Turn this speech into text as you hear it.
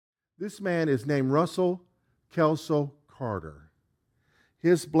This man is named Russell Kelso Carter.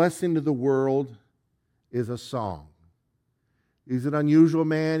 His blessing to the world is a song. He's an unusual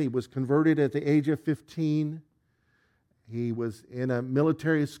man. He was converted at the age of 15. He was in a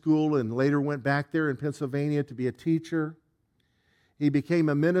military school and later went back there in Pennsylvania to be a teacher. He became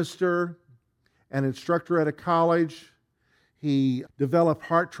a minister, an instructor at a college. He developed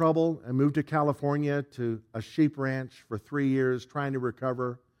heart trouble and moved to California to a sheep ranch for 3 years trying to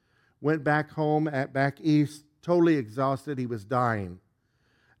recover. Went back home, back east, totally exhausted. He was dying.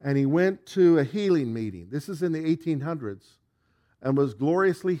 And he went to a healing meeting. This is in the 1800s. And was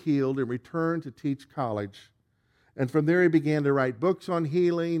gloriously healed and returned to teach college. And from there he began to write books on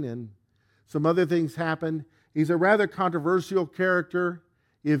healing, and some other things happened. He's a rather controversial character.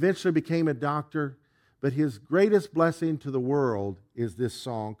 He eventually became a doctor, but his greatest blessing to the world is this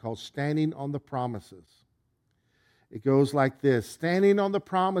song called Standing on the Promises. It goes like this: standing on the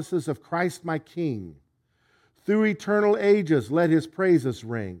promises of Christ my King, through eternal ages let his praises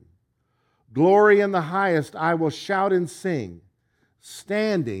ring. Glory in the highest I will shout and sing,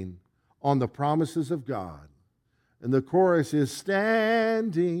 standing on the promises of God. And the chorus is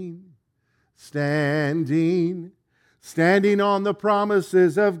standing, standing, standing on the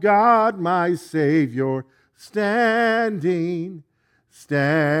promises of God, my Savior. Standing,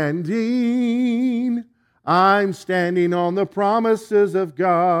 standing, I'm standing on the promises of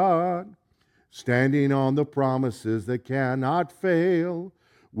God. Standing on the promises that cannot fail.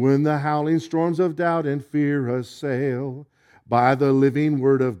 When the howling storms of doubt and fear assail, by the living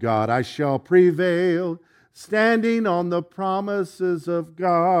word of God I shall prevail. Standing on the promises of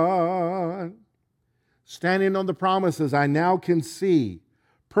God. Standing on the promises I now can see.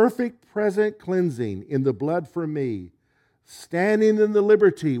 Perfect present cleansing in the blood for me. Standing in the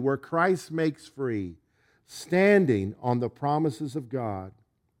liberty where Christ makes free. Standing on the promises of God.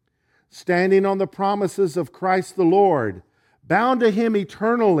 Standing on the promises of Christ the Lord. Bound to Him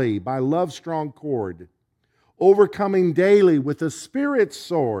eternally by love's strong cord. Overcoming daily with the Spirit's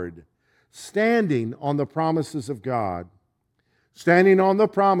sword. Standing on the promises of God. Standing on the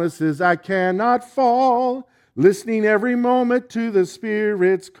promises I cannot fall. Listening every moment to the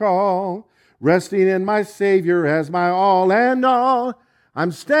Spirit's call. Resting in my Savior as my all and all.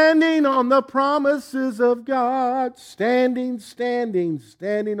 I'm standing on the promises of God. Standing, standing,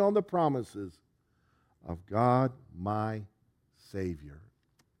 standing on the promises of God, my Savior.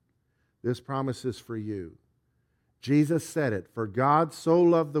 This promise is for you. Jesus said it, for God so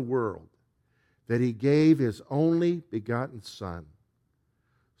loved the world that He gave His only begotten Son,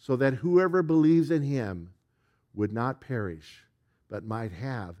 so that whoever believes in Him would not perish, but might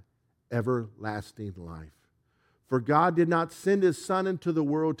have everlasting life. For God did not send His Son into the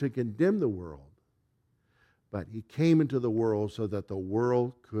world to condemn the world, but He came into the world so that the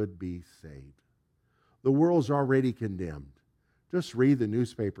world could be saved. The world's already condemned. Just read the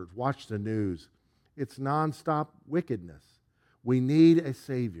newspapers, watch the news. It's nonstop wickedness. We need a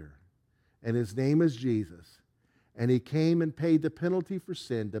Savior, and His name is Jesus. And He came and paid the penalty for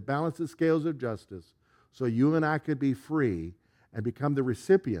sin to balance the scales of justice so you and I could be free and become the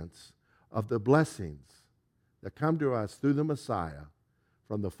recipients of the blessings that come to us through the Messiah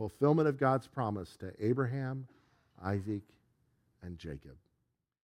from the fulfillment of God's promise to Abraham, Isaac, and Jacob.